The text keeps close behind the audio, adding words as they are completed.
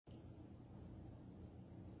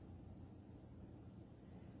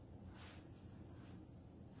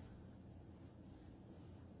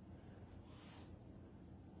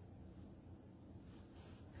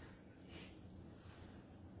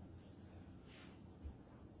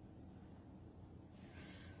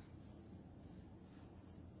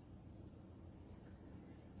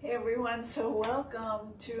Everyone, so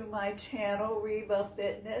welcome to my channel, Reba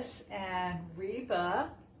Fitness, and Reba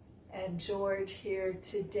and George here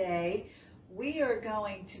today. We are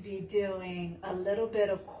going to be doing a little bit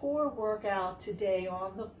of core workout today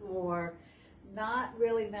on the floor. Not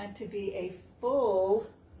really meant to be a full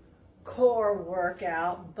core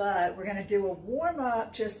workout, but we're going to do a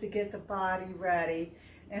warm-up just to get the body ready.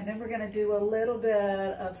 And then we're going to do a little bit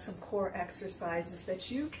of some core exercises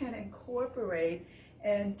that you can incorporate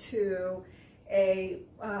into any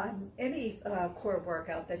core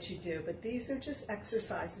workout that you do. But these are just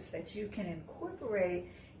exercises that you can incorporate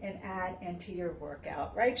and add into your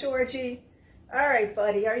workout. Right, Georgie? All right,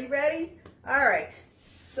 buddy. Are you ready? All right.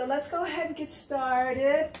 So let's go ahead and get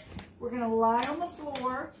started. We're going to lie on the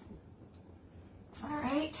floor. All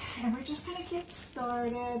right. And we're just going to get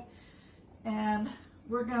started. And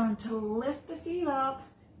we're going to lift the feet up,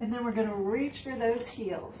 and then we're going to reach for those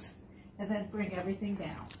heels, and then bring everything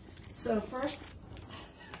down. So first,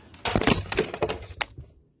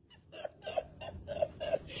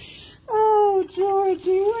 oh,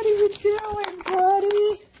 Georgie, what are you doing,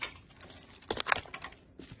 buddy?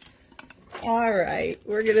 All right,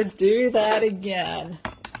 we're going to do that again.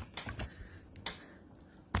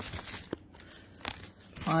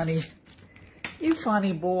 Funny. You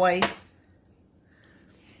funny boy.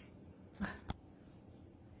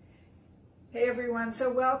 Hey everyone,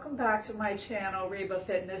 so welcome back to my channel, Reba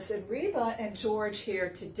Fitness, and Reba and George here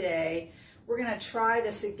today. We're going to try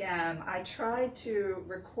this again. I tried to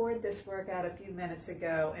record this workout a few minutes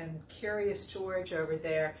ago, and Curious George over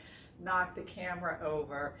there knocked the camera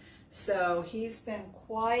over. So he's been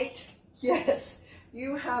quite, yes,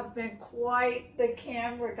 you have been quite the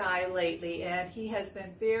camera guy lately, and he has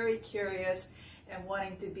been very curious and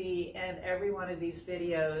wanting to be in every one of these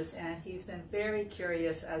videos, and he's been very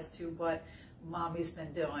curious as to what Mommy's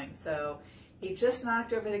been doing. So he just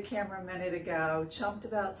knocked over the camera a minute ago, jumped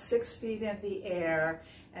about 6 feet in the air,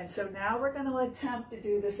 and so now we're going to attempt to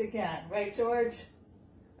do this again. Right, George?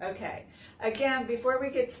 Okay. Again, before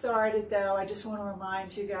we get started though, I just want to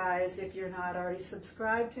remind you guys, if you're not already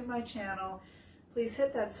subscribed to my channel, please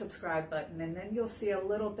hit that subscribe button, and then you'll see a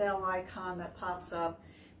little bell icon that pops up.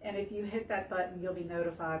 And if you hit that button, you'll be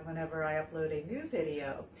notified whenever I upload a new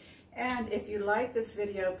video. And if you like this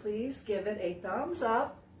video, please give it a thumbs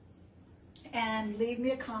up and leave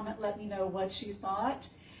me a comment. Let me know what you thought,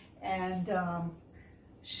 and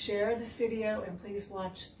share this video, and please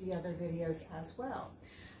watch the other videos as well.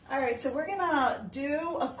 All right, so we're gonna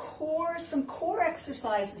do some core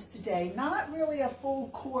exercises today. Not really a full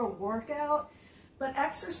core workout, but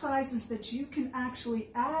exercises that you can actually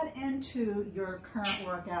add into your current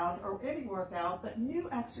workout or any workout, but new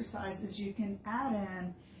exercises you can add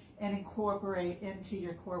in and incorporate into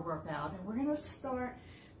your core workout. And we're going to start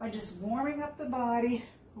by just warming up the body,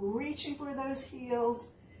 reaching for those heels,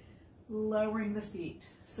 lowering the feet.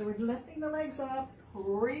 So we're lifting the legs up,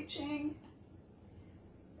 reaching,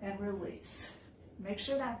 and release. Make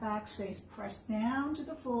sure that back stays pressed down to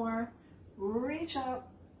the floor, reach up,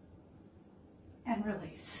 and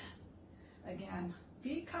release. Again,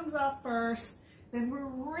 feet comes up first, then we're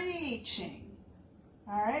reaching.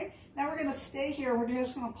 All right, now we're going to stay here. We're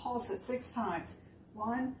just going to pulse it 6 times.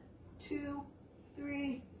 1, 2,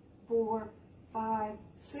 3, 4, 5,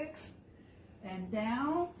 6, and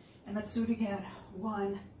down. And let's do it again.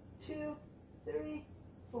 1, 2, 3,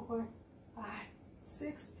 4, 5,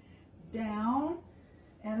 6, down.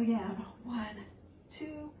 And again, 1,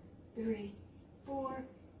 2, 3, 4,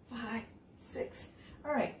 5, 6.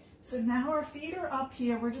 All right, so now our feet are up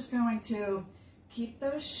here. We're just going to keep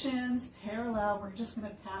those shins parallel. We're just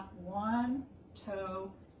going to tap one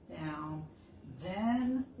toe down,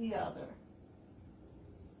 then the other.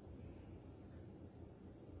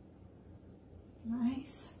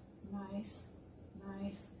 Nice, nice,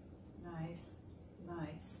 nice, nice,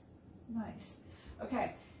 nice, nice.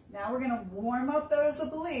 Okay, now we're going to warm up those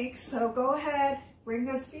obliques. So go ahead, bring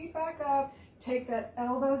those feet back up. Take that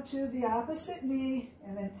elbow to the opposite knee,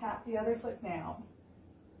 and then tap the other foot down.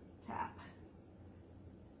 Tap,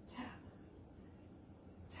 tap,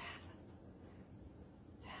 tap,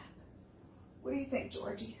 tap. What do you think,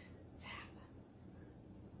 Georgie? Tap,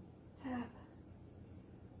 tap,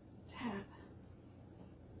 tap,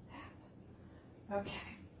 tap.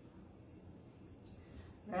 Okay.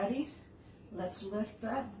 Ready? Let's lift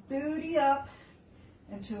that booty up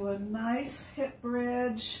into a nice hip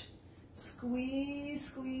bridge. Squeeze,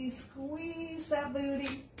 squeeze, squeeze that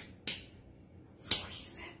booty.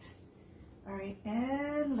 Squeeze it. All right,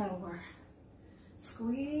 and lower.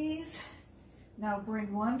 Squeeze. Now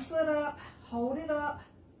bring one foot up, hold it up,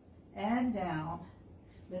 and down.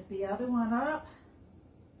 Lift the other one up,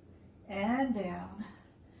 and down.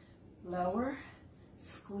 Lower,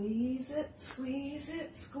 squeeze it,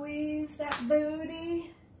 squeeze that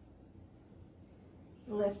booty.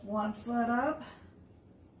 Lift one foot up,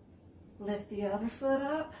 lift the other foot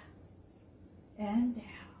up, and down.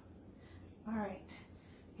 All right,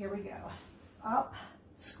 here we go. Up,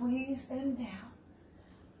 squeeze, and down.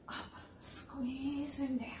 Up, squeeze,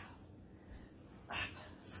 and down. Up,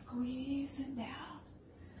 squeeze, and down.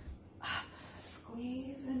 Up,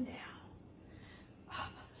 squeeze, and down.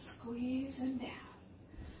 Up, squeeze, and down.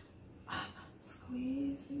 Up,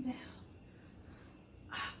 squeeze, and down.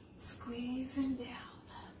 Up, squeeze, and down.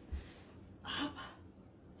 Up,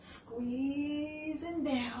 squeeze, and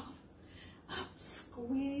down. Up,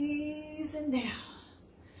 squeeze, and down.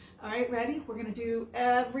 All right, ready? We're going to do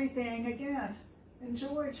everything again. And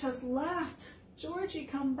George has left. Georgie,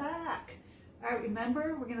 come back. All right,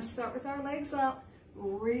 remember, we're going to start with our legs up,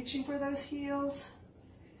 reaching for those heels,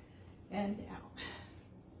 and down.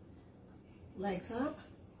 Legs up,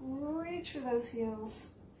 reach for those heels,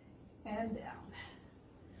 and down.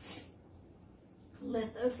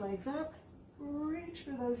 Lift those legs up, reach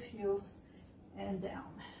for those heels, and down.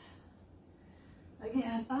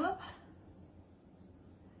 Again, up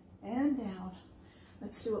and down.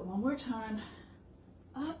 Let's do it one more time.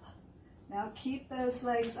 Up. Now keep those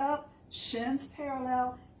legs up, shins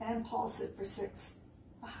parallel, and pulse it for 6,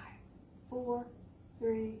 5, 4,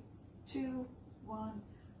 3, 2, 1.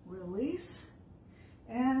 Release.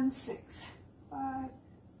 And 6, 5,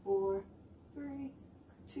 4, 3,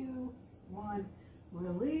 2, 1.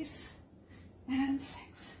 Release. And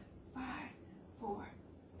 6, 5, 4,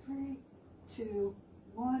 3, 2,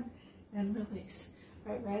 1. And release.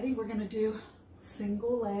 All right, ready? We're going to do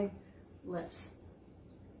single leg lifts.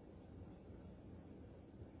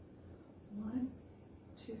 1,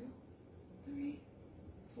 2, 3,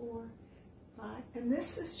 4, 5. And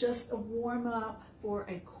this is just a warm up for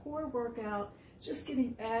a core workout, just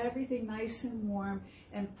getting everything nice and warm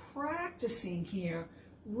and practicing here,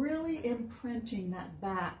 really imprinting that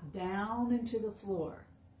back down into the floor.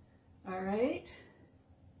 All right?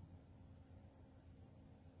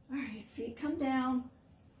 All right, feet come down,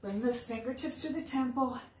 bring those fingertips to the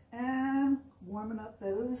temple, and warming up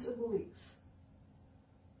those obliques.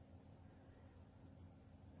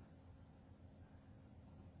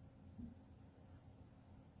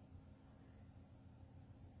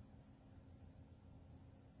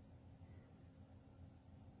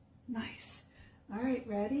 Nice. All right,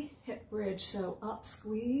 ready? Hip bridge. So up,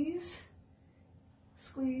 squeeze,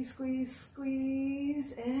 squeeze, squeeze,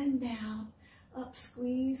 squeeze, and down. Up,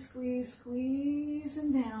 squeeze, squeeze, squeeze,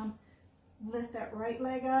 and down. Lift that right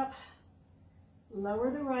leg up. Lower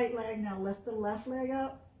the right leg. Now lift the left leg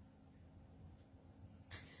up.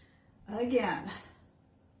 Again.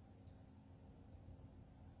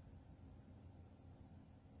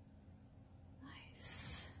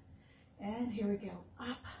 Nice. And here we go.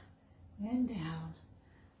 Up and down.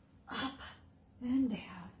 Up and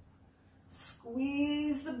down.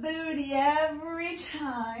 Squeeze the booty every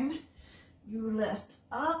time you lift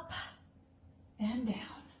up and down.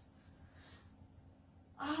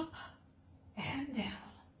 Up and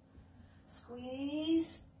down.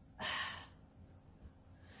 Squeeze.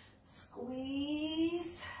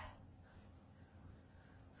 Squeeze.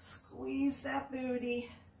 Squeeze that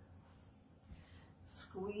booty.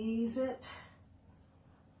 Squeeze it.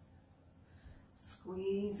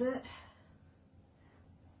 Squeeze it.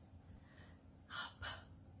 Up.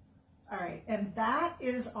 All right, and that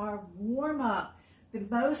is our warm-up. The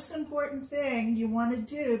most important thing you want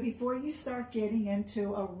to do before you start getting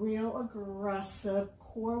into a real aggressive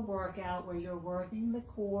core workout where you're working the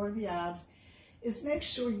core, the abs, is make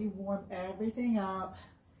sure you warm everything up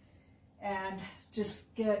and just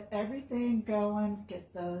get everything going,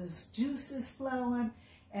 get those juices flowing,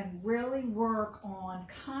 and really work on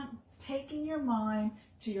taking your mind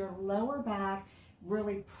to your lower back,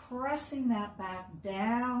 really pressing that back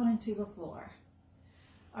down into the floor.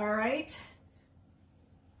 All right?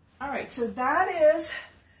 All right, so that is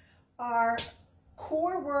our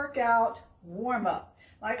core workout warm-up.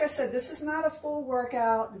 Like I said, this is not a full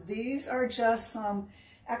workout. These are just some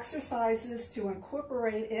exercises to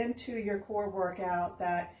incorporate into your core workout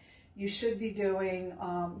that you should be doing.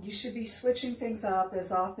 You should be switching things up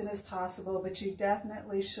as often as possible, but you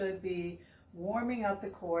definitely should be warming up the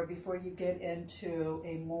core before you get into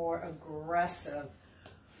a more aggressive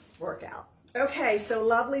workout. Okay, so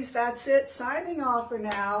lovelies, that's it. Signing off for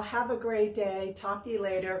now. Have a great day. Talk to you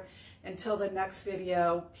later. Until the next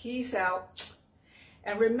video, peace out.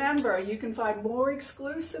 And remember, you can find more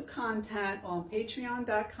exclusive content on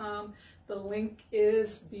patreon.com. The link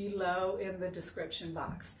is below in the description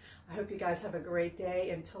box. I hope you guys have a great day.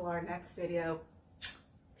 Until our next video,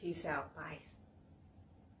 peace out. Bye.